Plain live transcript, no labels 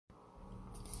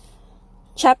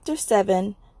Chapter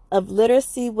 7 of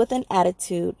Literacy with an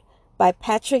Attitude by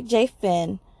Patrick J.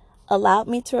 Finn allowed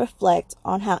me to reflect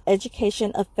on how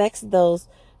education affects those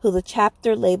who the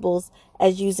chapter labels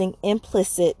as using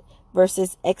implicit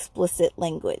versus explicit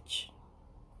language.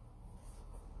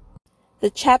 The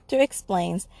chapter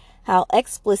explains how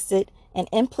explicit and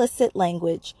implicit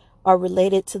language are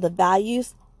related to the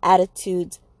values,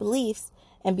 attitudes, beliefs,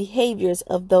 and behaviors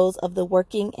of those of the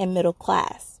working and middle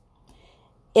class.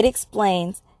 It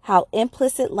explains how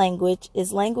implicit language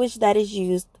is language that is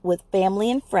used with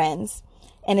family and friends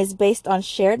and is based on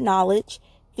shared knowledge,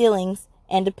 feelings,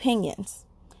 and opinions.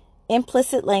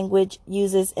 Implicit language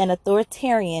uses an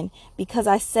authoritarian because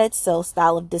I said so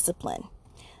style of discipline.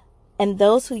 And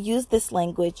those who use this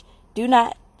language do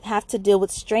not have to deal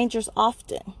with strangers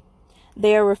often.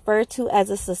 They are referred to as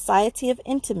a society of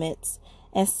intimates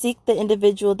and seek the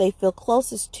individual they feel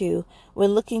closest to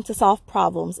when looking to solve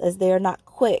problems, as they are not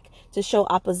quick to show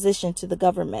opposition to the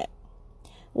government.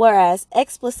 Whereas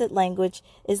explicit language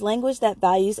is language that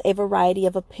values a variety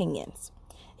of opinions.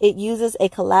 It uses a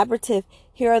collaborative,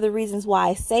 here are the reasons why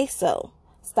I say so,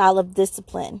 style of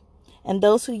discipline. And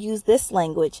those who use this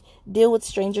language deal with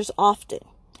strangers often.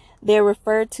 They are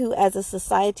referred to as a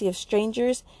society of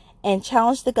strangers and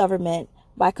challenge the government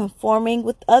by conforming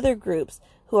with other groups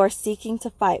who are seeking to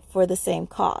fight for the same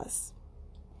cause.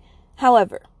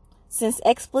 However, since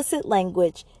explicit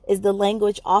language is the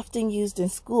language often used in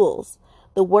schools,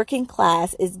 the working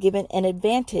class is given an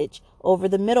advantage over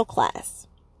the middle class.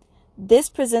 This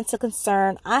presents a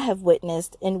concern I have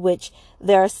witnessed, in which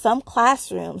there are some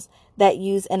classrooms that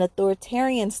use an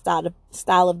authoritarian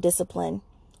style of discipline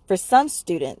for some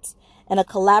students and a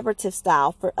collaborative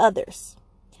style for others.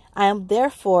 I am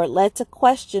therefore led to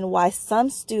question why some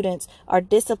students are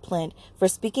disciplined for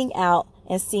speaking out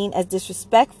and seen as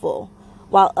disrespectful,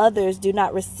 while others do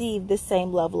not receive the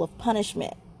same level of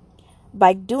punishment.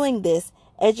 By doing this,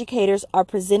 educators are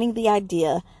presenting the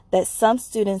idea that some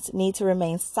students need to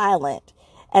remain silent,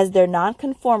 as their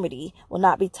nonconformity will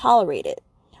not be tolerated,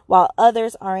 while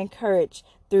others are encouraged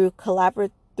through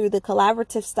the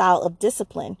collaborative style of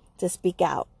discipline to speak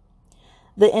out.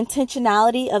 The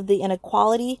intentionality of the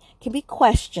inequality can be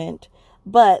questioned,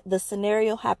 but the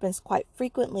scenario happens quite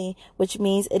frequently, which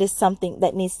means it is something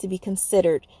that needs to be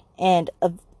considered and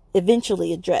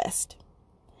eventually addressed.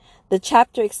 The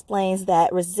chapter explains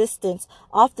that resistance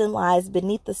often lies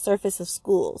beneath the surface of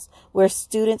schools, where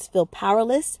students feel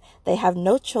powerless, they have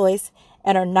no choice,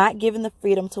 and are not given the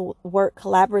freedom to work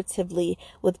collaboratively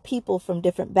with people from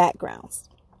different backgrounds.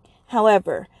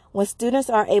 However, when students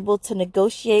are able to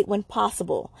negotiate when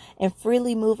possible and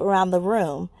freely move around the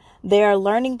room, they are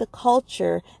learning the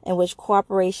culture in which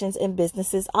corporations and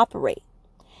businesses operate.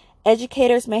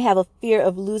 Educators may have a fear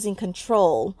of losing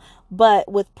control,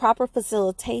 but with proper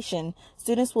facilitation,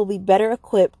 students will be better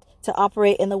equipped to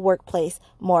operate in the workplace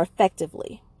more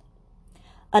effectively.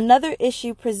 Another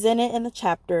issue presented in the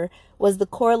chapter was the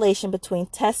correlation between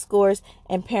test scores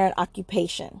and parent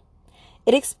occupation.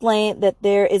 It explained that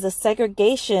there is a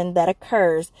segregation that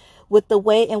occurs with the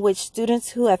way in which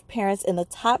students who have parents in the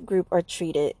top group are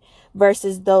treated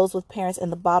versus those with parents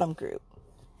in the bottom group.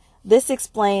 This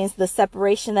explains the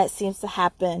separation that seems to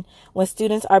happen when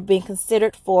students are being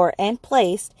considered for and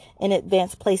placed in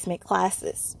advanced placement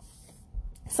classes.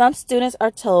 Some students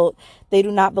are told they do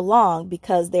not belong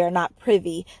because they are not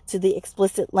privy to the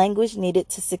explicit language needed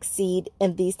to succeed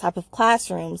in these type of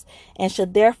classrooms and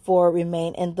should therefore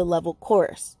remain in the level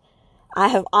course. I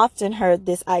have often heard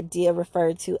this idea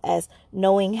referred to as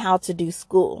knowing how to do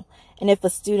school. And if a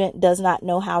student does not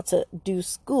know how to do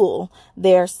school,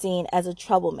 they are seen as a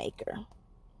troublemaker.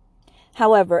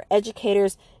 However,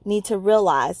 educators need to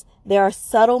realize there are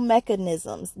subtle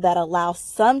mechanisms that allow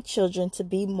some children to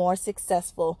be more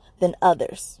successful than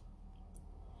others.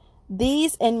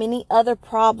 These and many other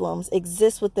problems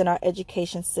exist within our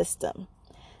education system.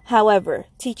 However,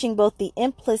 teaching both the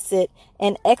implicit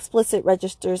and explicit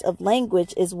registers of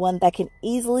language is one that can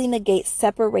easily negate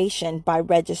separation by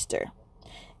register.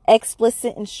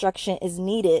 Explicit instruction is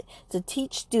needed to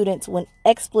teach students when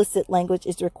explicit language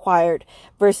is required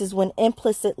versus when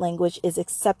implicit language is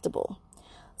acceptable.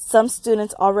 Some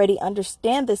students already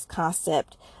understand this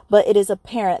concept, but it is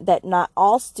apparent that not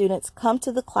all students come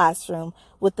to the classroom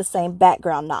with the same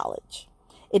background knowledge.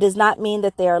 It does not mean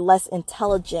that they are less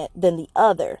intelligent than the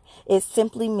other. It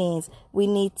simply means we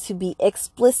need to be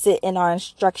explicit in our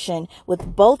instruction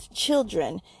with both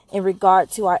children in regard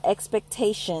to our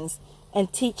expectations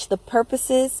and teach the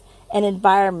purposes and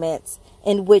environments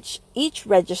in which each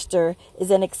register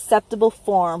is an acceptable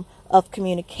form of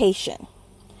communication.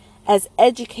 As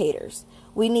educators,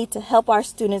 We need to help our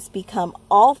students become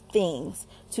all things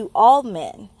to all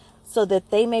men so that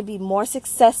they may be more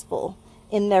successful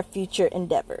in their future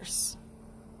endeavors.